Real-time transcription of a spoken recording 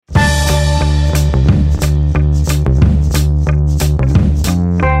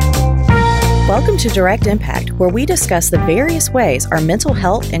to Direct Impact, where we discuss the various ways our mental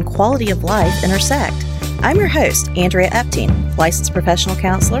health and quality of life intersect. I'm your host, Andrea Epting, licensed professional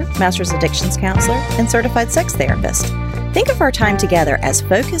counselor, master's addictions counselor, and certified sex therapist. Think of our time together as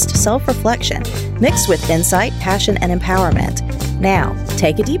focused self-reflection, mixed with insight, passion, and empowerment. Now,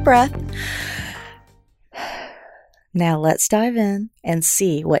 take a deep breath. Now let's dive in and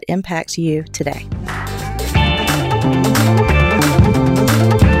see what impacts you today.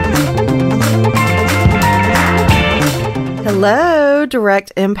 Hello,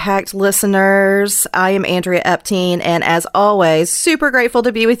 Direct Impact listeners. I am Andrea Epting, and as always, super grateful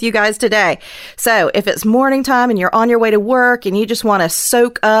to be with you guys today. So if it's morning time and you're on your way to work and you just want to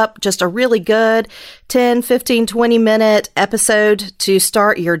soak up just a really good 10, 15, 20-minute episode to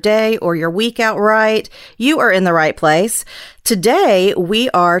start your day or your week out right, you are in the right place. Today, we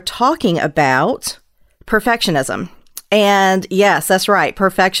are talking about perfectionism. And yes, that's right,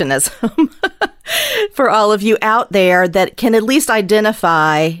 perfectionism. For all of you out there that can at least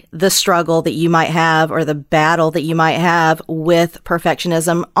identify the struggle that you might have or the battle that you might have with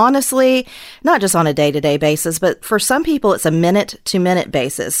perfectionism, honestly, not just on a day-to-day basis, but for some people, it's a minute-to-minute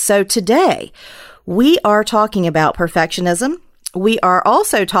basis. So today, we are talking about perfectionism. We are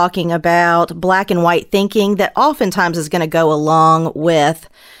also talking about black and white thinking that oftentimes is going to go along with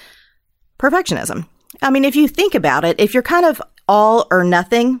perfectionism. I mean, if you think about it, if you're kind of all or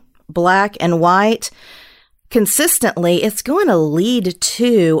nothing, black and white, consistently, it's going to lead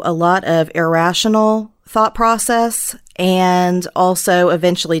to a lot of irrational thought process and also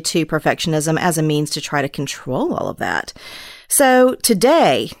eventually to perfectionism as a means to try to control all of that. So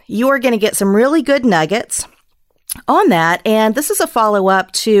today, you are going to get some really good nuggets on that. And this is a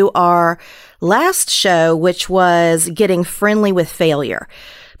follow-up to our last show, which was getting friendly with failure.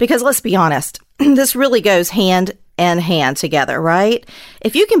 Because let's be honest, this really goes hand in hand together, right?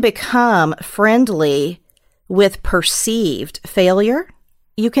 If you can become friendly with perceived failure,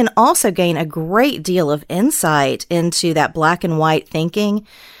 you can also gain a great deal of insight into that black and white thinking,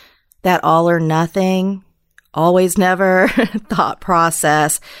 that all or nothing, always never thought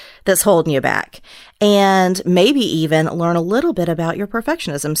process that's holding you back, and maybe even learn a little bit about your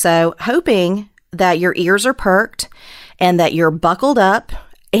perfectionism. So hoping that your ears are perked and that you're buckled up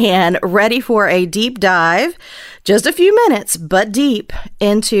and ready for a deep dive, just a few minutes, but deep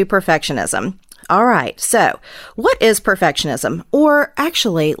into perfectionism. All right, so what is perfectionism? Or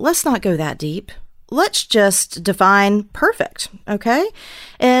actually, let's not go that deep. Let's just define perfect, okay?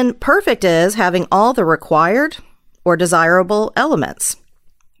 And perfect is having all the required or desirable elements.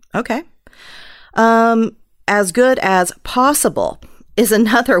 Okay. As good as possible is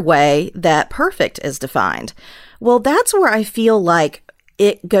another way that perfect is defined. Well, that's where I feel like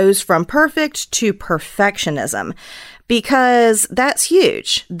it goes from perfect to perfectionism, because that's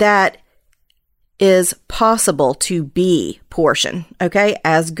huge. That is possible to be portion, okay?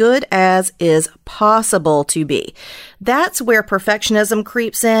 As good as is possible to be. That's where perfectionism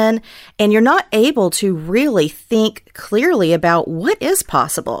creeps in, and you're not able to really think clearly about what is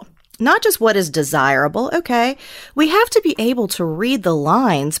possible. Not just what is desirable, okay? We have to be able to read the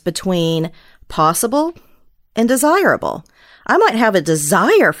lines between possible and desirable. I might have a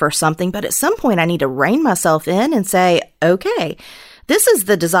desire for something, but at some point I need to rein myself in and say, okay, this is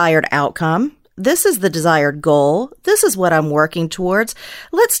the desired outcome. This is the desired goal. This is what I'm working towards.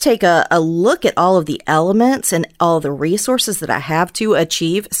 Let's take a look at all of the elements and all the resources that I have to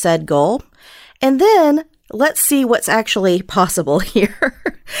achieve said goal. And then let's see what's actually possible here.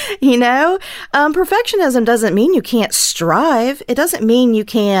 Perfectionism doesn't mean you can't strive. It doesn't mean you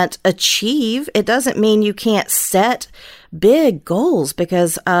can't achieve. It doesn't mean you can't set big goals,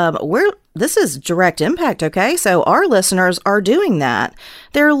 because this is Direct Impact, okay? So our listeners are doing that.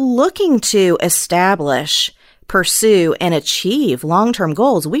 They're looking to establish, pursue, and achieve long-term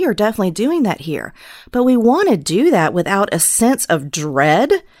goals. We are definitely doing that here. But we want to do that without a sense of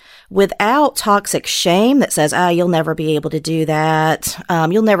dread, without toxic shame that says, you'll never be able to do that.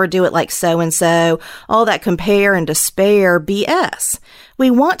 You'll never do it like so-and-so, all that compare and despair BS. We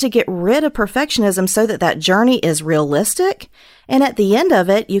want to get rid of perfectionism so that that journey is realistic. And at the end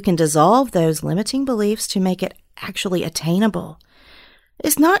of it, you can dissolve those limiting beliefs to make it actually attainable.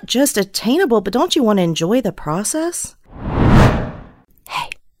 It's not just attainable, but don't you want to enjoy the process? Hey,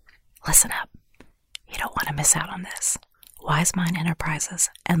 listen up. You don't want to miss out on this. Wise Mind Enterprises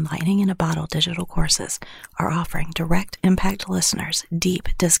and Lightning in a Bottle digital courses are offering Direct Impact listeners deep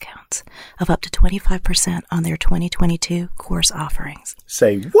discounts of up to 25% on their 2022 course offerings.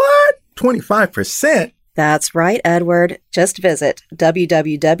 Say what? 25%? That's right, Edward. Just visit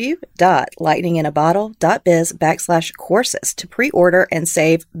www.lightninginabottle.biz/courses to pre-order and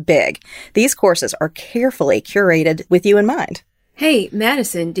save big. These courses are carefully curated with you in mind. Hey,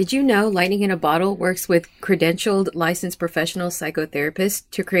 Madison, did you know Lightning in a Bottle works with credentialed, licensed professional psychotherapists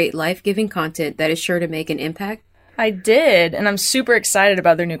to create life-giving content that is sure to make an impact? I did, and I'm super excited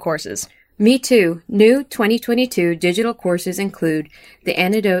about their new courses. Me too. New 2022 digital courses include The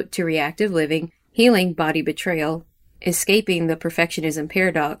Antidote to Reactive Living, Healing Body Betrayal, Escaping the Perfectionism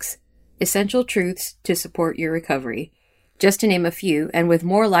Paradox, Essential Truths to Support Your Recovery, just to name a few, and with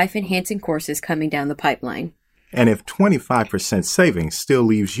more life-enhancing courses coming down the pipeline. And if 25% savings still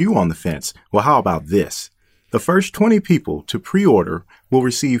leaves you on the fence, well, how about this? The first 20 people to pre-order will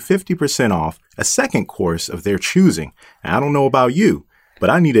receive 50% off a second course of their choosing. I don't know about you, but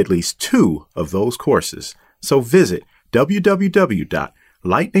I need at least 2 of those courses. So visit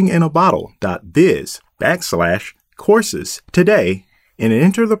www.lightninginabottle.biz/courses today and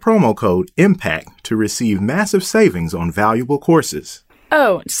enter the promo code IMPACT to receive massive savings on valuable courses.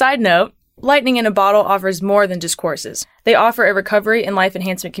 Oh, side note, Lightning in a Bottle offers more than just courses. They offer a recovery and life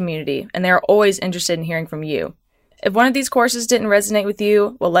enhancement community, and they are always interested in hearing from you. If one of these courses didn't resonate with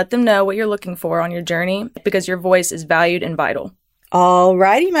you, well, let them know what you're looking for on your journey, because your voice is valued and vital.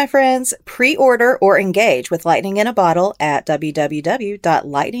 Alrighty, my friends, pre-order or engage with Lightning in a Bottle at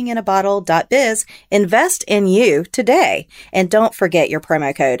www.lightninginabottle.biz. Invest in you today, and don't forget your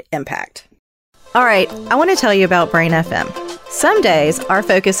promo code IMPACT. All right, I want to tell you about Brain FM. Some days, our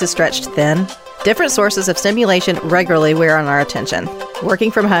focus is stretched thin. Different sources of stimulation regularly wear on our attention.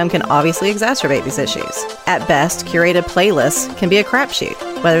 Working from home can obviously exacerbate these issues. At best, curated playlists can be a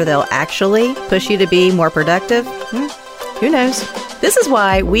crapshoot. Whether they'll actually push you to be more productive, who knows? This is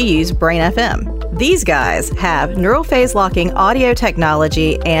why we use Brain FM. These guys have neural phase locking audio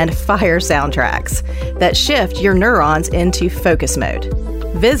technology and fire soundtracks that shift your neurons into focus mode.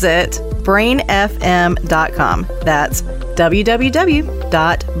 Visit brainfm.com. That's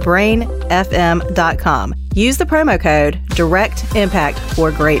www.brainfm.com. Use the promo code DIRECTIMPACT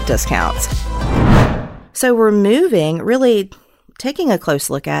for great discounts. So really taking a close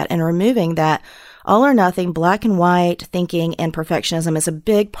look at and removing that all or nothing, black and white thinking and perfectionism is a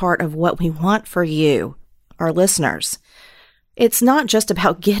big part of what we want for you, our listeners. It's not just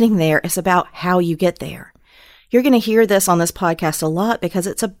about getting there, it's about how you get there. You're going to hear this on this podcast a lot because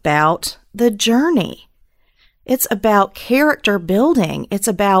it's about the journey. It's about character building. It's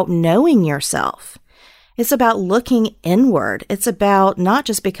about knowing yourself. It's about looking inward. It's about not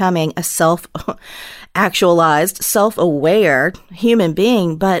just becoming a self-actualized, self-aware human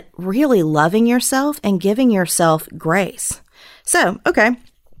being, but really loving yourself and giving yourself grace. So, okay,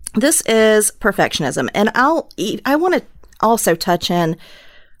 this is perfectionism. And I want to also touch in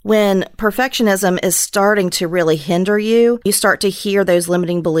when perfectionism is starting to really hinder you, you start to hear those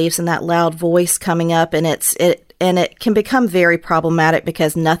limiting beliefs and that loud voice coming up, and it can become very problematic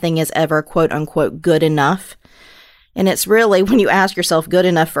because nothing is ever quote unquote good enough. And it's really, when you ask yourself good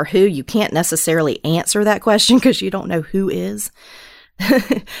enough for who, you can't necessarily answer that question because you don't know who is.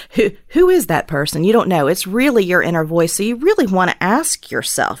 Who is that person? You don't know. It's really your inner voice. So you really want to ask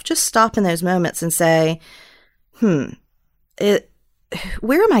yourself, just stop in those moments and say,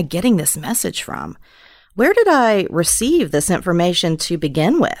 where am I getting this message from? Where did I receive this information to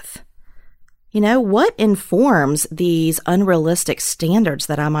begin with? What informs these unrealistic standards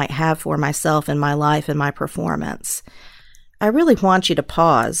that I might have for myself and my life and my performance? I really want you to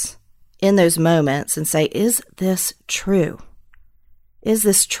pause in those moments and say, is this true? Is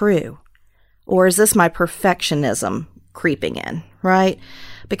this true? Or is this my perfectionism creeping in, right?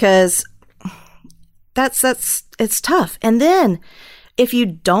 Because it's tough. And then if you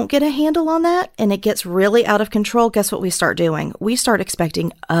don't get a handle on that and it gets really out of control, guess what we start doing? We start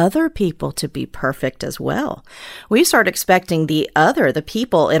expecting other people to be perfect as well. We start expecting the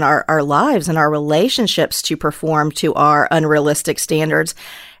people in our lives and our relationships to perform to our unrealistic standards.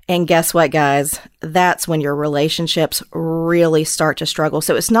 And guess what, guys? That's when your relationships really start to struggle.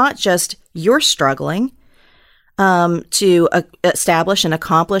 So it's not just you're struggling to establish and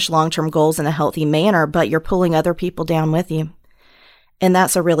accomplish long-term goals in a healthy manner, but you're pulling other people down with you. And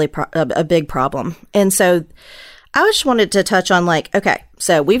that's a really a big problem. And so I just wanted to touch on okay,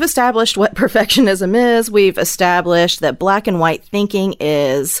 so we've established what perfectionism is. We've established that black and white thinking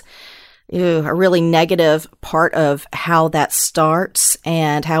is a really negative part of how that starts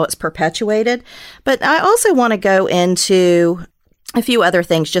and how it's perpetuated. But I also want to go into a few other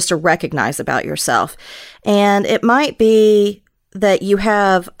things just to recognize about yourself. And it might be that you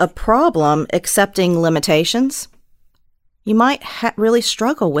have a problem accepting limitations. You might really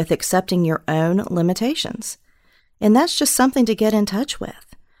struggle with accepting your own limitations. And that's just something to get in touch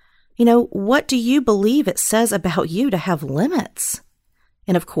with. What do you believe it says about you to have limits?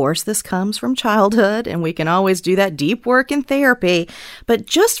 And of course, this comes from childhood, and we can always do that deep work in therapy. But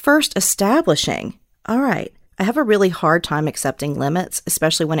just first establishing, all right, I have a really hard time accepting limits,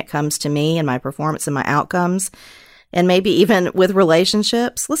 especially when it comes to me and my performance and my outcomes, and maybe even with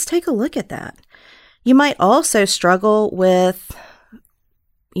relationships. Let's take a look at that. You might also struggle with,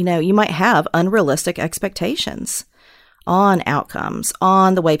 you might have unrealistic expectations on outcomes,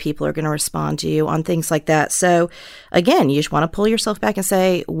 on the way people are going to respond to you, on things like that. So again, you just want to pull yourself back and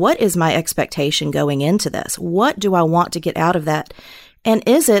say, what is my expectation going into this? What do I want to get out of that? And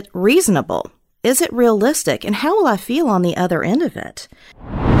is it reasonable? Is it realistic? And how will I feel on the other end of it?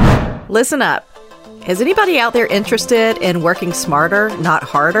 Listen up. Is anybody out there interested in working smarter, not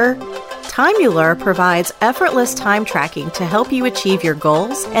harder? Timeular provides effortless time tracking to help you achieve your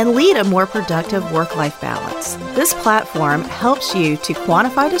goals and lead a more productive work-life balance. This platform helps you to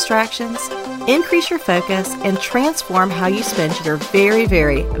quantify distractions, increase your focus, and transform how you spend your very,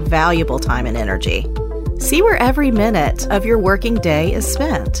 very valuable time and energy. See where every minute of your working day is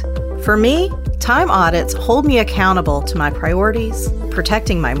spent. For me, time audits hold me accountable to my priorities,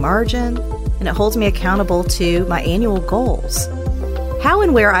 protecting my margin, and it holds me accountable to my annual goals. How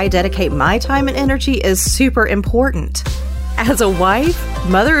and where I dedicate my time and energy is super important. As a wife,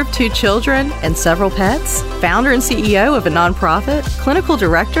 mother of 2 children and several pets, founder and CEO of a nonprofit, clinical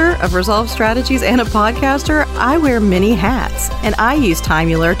director of Resolve Strategies, and a podcaster, I wear many hats, and I use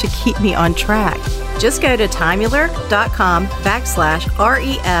Timeular to keep me on track. Just go to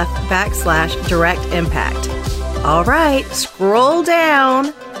timeular.com/ref/direct impact. All right, scroll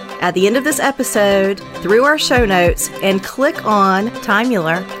down at the end of this episode through our show notes and click on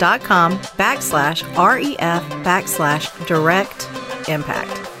timeular.com/ref/direct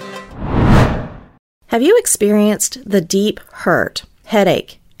impact. Have you experienced the deep hurt,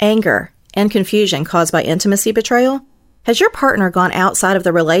 headache, anger, and confusion caused by intimacy betrayal? Has your partner gone outside of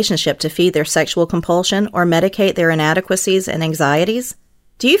the relationship to feed their sexual compulsion or medicate their inadequacies and anxieties?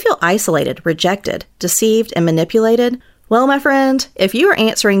 Do you feel isolated, rejected, deceived, and manipulated? Well, my friend, if you are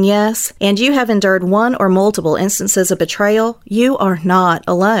answering yes, and you have endured one or multiple instances of betrayal, you are not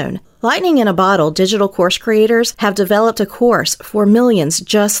alone. Lightning in a Bottle digital course creators have developed a course for millions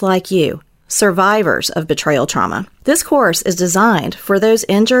just like you, survivors of betrayal trauma. This course is designed for those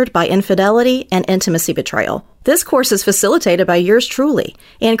injured by infidelity and intimacy betrayal. This course is facilitated by yours truly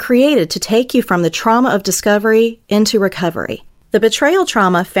and created to take you from the trauma of discovery into recovery. The Betrayal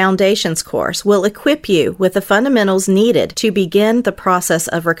Trauma Foundations course will equip you with the fundamentals needed to begin the process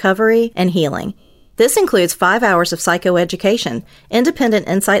of recovery and healing. This includes 5 hours of psychoeducation, independent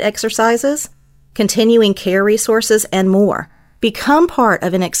insight exercises, continuing care resources, and more. Become part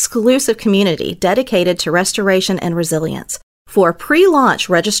of an exclusive community dedicated to restoration and resilience. For pre-launch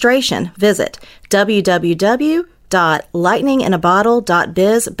registration, visit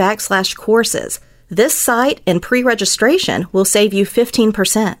www.lightninginabottle.biz/courses. This site and pre-registration will save you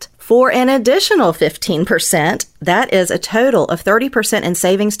 15%. For an additional 15%, that is a total of 30% in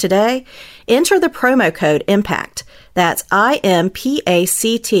savings today, enter the promo code IMPACT. That's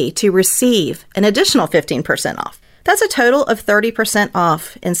IMPACT to receive an additional 15% off. That's a total of 30%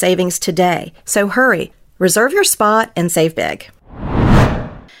 off in savings today. So hurry, reserve your spot and save big.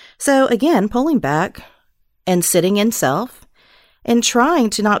 So again, pulling back and sitting in self, and trying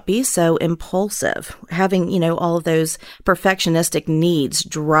to not be so impulsive, having, all of those perfectionistic needs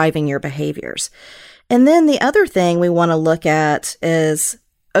driving your behaviors. And then the other thing we want to look at is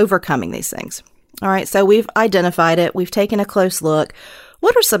overcoming these things. All right, so we've identified it. We've taken a close look.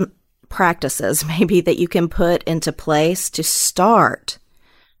 What are some practices maybe that you can put into place to start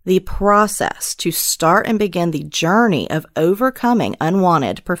the process, to start and begin the journey of overcoming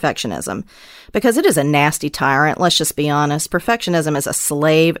unwanted perfectionism? Because it is a nasty tyrant, let's just be honest. Perfectionism is a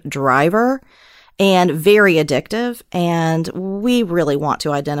slave driver and very addictive, and we really want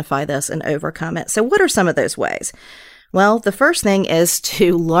to identify this and overcome it. So what are some of those ways? Well, the first thing is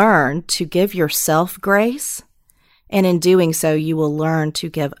to learn to give yourself grace, and in doing so, you will learn to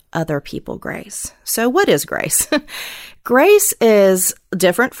give other people grace. So what is grace? Grace is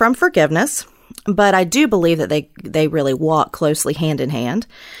different from forgiveness, but I do believe that they really walk closely hand in hand.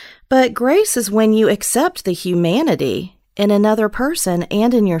 But grace is when you accept the humanity in another person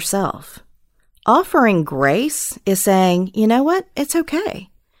and in yourself. Offering grace is saying, you know what? It's okay.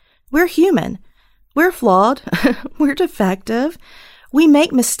 We're human. We're flawed. We're defective. We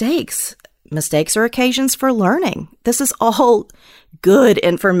make mistakes. Mistakes are occasions for learning. This is all good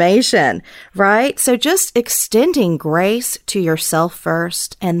information, right? So just extending grace to yourself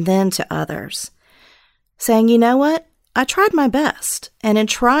first and then to others. Saying, you know what? I tried my best. And in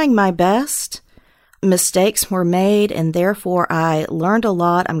trying my best, mistakes were made, and therefore I learned a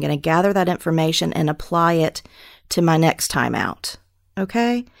lot. I'm going to gather that information and apply it to my next time out.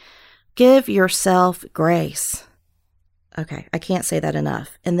 Okay? Give yourself grace. Okay, I can't say that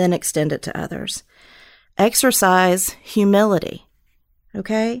enough. And then extend it to others. Exercise humility.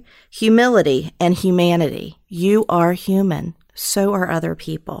 Okay? Humility and humanity. You are human. So are other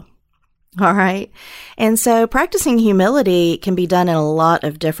people. All right. And so practicing humility can be done in a lot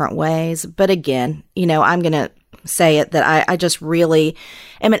of different ways. But again, I'm going to say it that I just really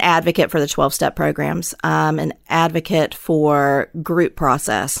am an advocate for the 12-step programs. I'm an advocate for group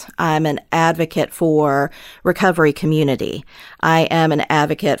process. I'm an advocate for recovery community. I am an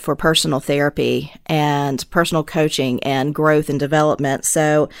advocate for personal therapy and personal coaching and growth and development.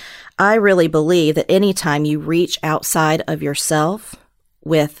 So I really believe that anytime you reach outside of yourself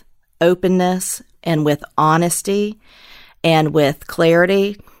with openness and with honesty and with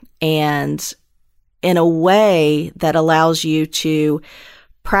clarity and in a way that allows you to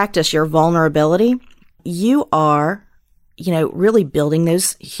practice your vulnerability, you are, really building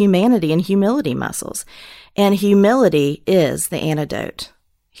those humanity and humility muscles. And humility is the antidote.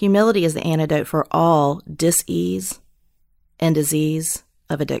 Humility is the antidote for all dis-ease and disease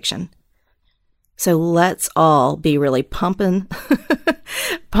of addiction. So let's all be really pumping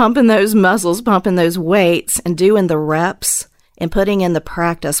those muscles, pumping those weights, and doing the reps and putting in the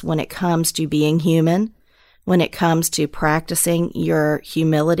practice when it comes to being human, when it comes to practicing your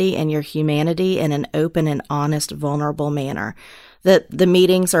humility and your humanity in an open and honest, vulnerable manner. The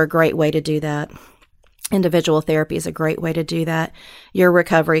meetings are a great way to do that. Individual therapy is a great way to do that. Your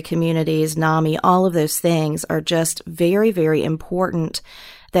recovery communities, NAMI, all of those things are just very, very important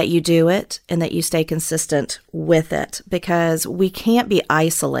that you do it and that you stay consistent with it, because we can't be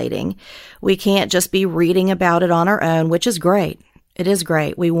isolating. We can't just be reading about it on our own, which is great. It is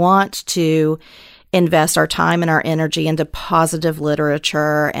great. We want to invest our time and our energy into positive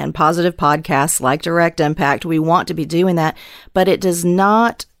literature and positive podcasts like Direct Impact. We want to be doing that, but it does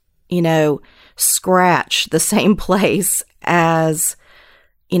not, scratch the same place as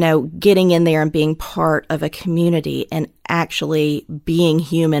getting in there and being part of a community and actually being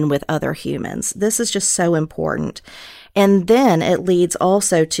human with other humans. This is just so important. And then it leads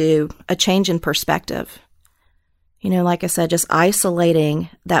also to a change in perspective. Like I said, just isolating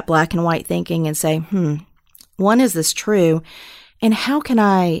that black and white thinking and say, one, is this true? And how can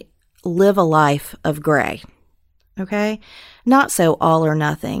I live a life of gray? Okay? Not so all or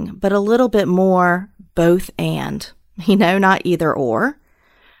nothing, but a little bit more both and, not either or.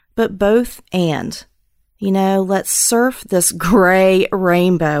 But both and, let's surf this gray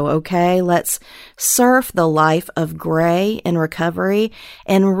rainbow, okay? Let's surf the life of gray in recovery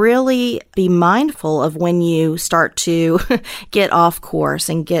and really be mindful of when you start to get off course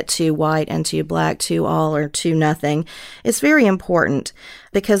and get too white and too black, too all or too nothing. It's very important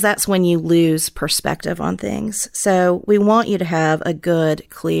because that's when you lose perspective on things. So we want you to have a good,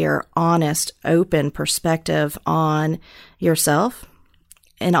 clear, honest, open perspective on yourself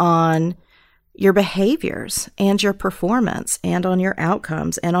and on your behaviors and your performance and on your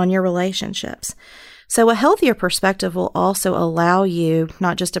outcomes and on your relationships. So a healthier perspective will also allow you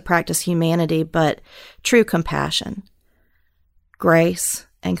not just to practice humanity, but true compassion. Grace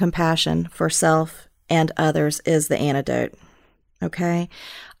and compassion for self and others is the antidote. Okay?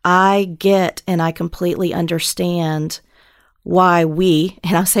 I get and I completely understand why we,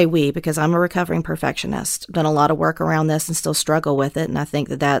 and I say we because I'm a recovering perfectionist, done a lot of work around this and still struggle with it. And I think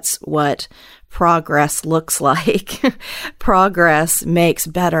that that's what progress looks like. Progress makes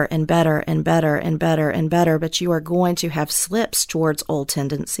better and better and better and better and better, but you are going to have slips towards old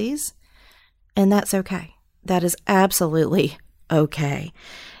tendencies. And that's okay. That is absolutely okay.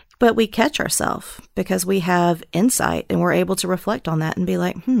 But we catch ourselves because we have insight and we're able to reflect on that and be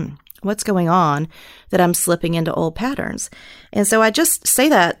like, what's going on that I'm slipping into old patterns? And so I just say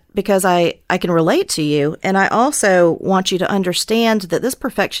that because I can relate to you. And I also want you to understand that this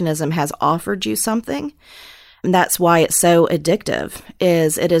perfectionism has offered you something. And that's why it's so addictive,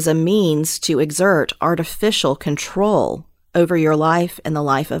 is it is a means to exert artificial control over your life and the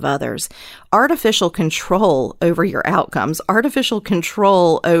life of others, artificial control over your outcomes, artificial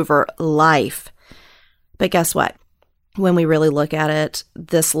control over life. But guess what? When we really look at it,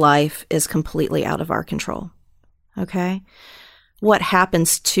 this life is completely out of our control. Okay? What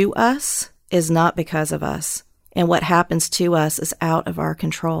happens to us is not because of us. And what happens to us is out of our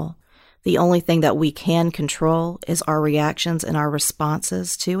control. The only thing that we can control is our reactions and our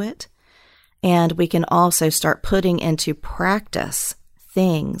responses to it. And we can also start putting into practice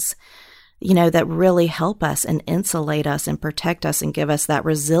things, that really help us and insulate us and protect us and give us that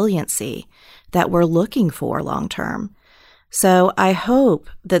resiliency that we're looking for long term. So I hope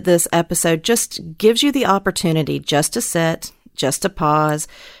that this episode just gives you the opportunity just to sit, just to pause,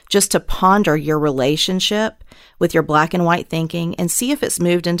 just to ponder your relationship with your black and white thinking and see if it's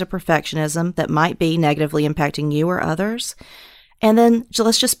moved into perfectionism that might be negatively impacting you or others. And then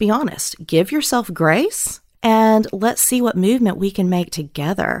let's just be honest, give yourself grace and let's see what movement we can make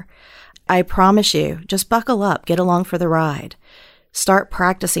together. I promise you, just buckle up, get along for the ride. Start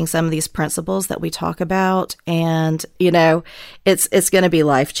practicing some of these principles that we talk about. And, it's going to be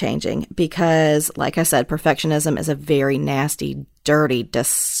life-changing because, like I said, perfectionism is a very nasty, dirty,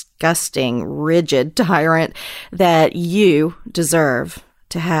 disgusting, rigid tyrant that you deserve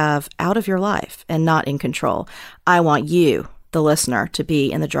to have out of your life and not in control. I want you, the listener, to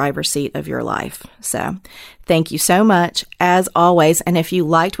be in the driver's seat of your life. So thank you so much, as always. And if you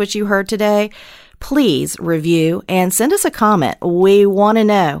liked what you heard today, please review and send us a comment. We want to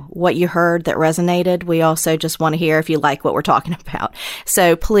know what you heard that resonated. We also just want to hear if you like what we're talking about.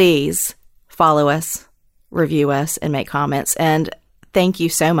 So please follow us, review us, and make comments. And thank you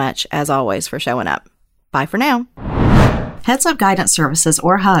so much, as always, for showing up. Bye for now. Heads Up Guidance Services,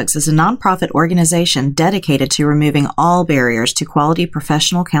 or HUGS, is a nonprofit organization dedicated to removing all barriers to quality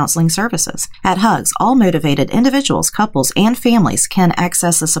professional counseling services. At HUGS, all motivated individuals, couples, and families can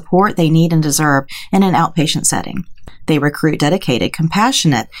access the support they need and deserve in an outpatient setting. They recruit dedicated,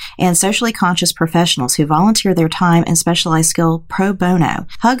 compassionate, and socially conscious professionals who volunteer their time and specialized skill pro bono.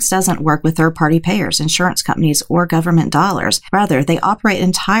 HUGS doesn't work with third-party payers, insurance companies, or government dollars. Rather, they operate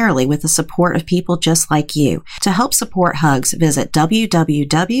entirely with the support of people just like you. To help support HUGS, visit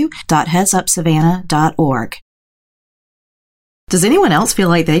www.headsupsavannah.org. Does anyone else feel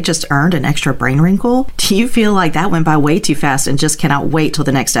like they just earned an extra brain wrinkle? Do you feel like that went by way too fast and just cannot wait till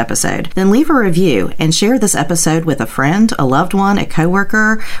the next episode? Then leave a review and share this episode with a friend, a loved one, a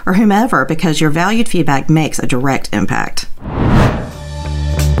coworker, or whomever, because your valued feedback makes a direct impact.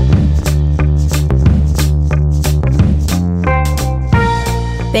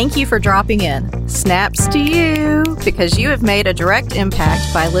 Thank you for dropping in. Snaps to you, because you have made a direct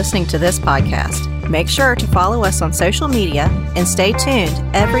impact by listening to this podcast. Make sure to follow us on social media and stay tuned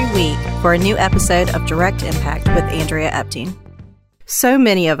every week for a new episode of Direct Impact with Andrea Epting. So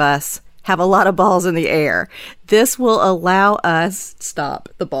many of us have a lot of balls in the air. This will allow us... Stop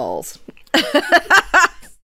the balls.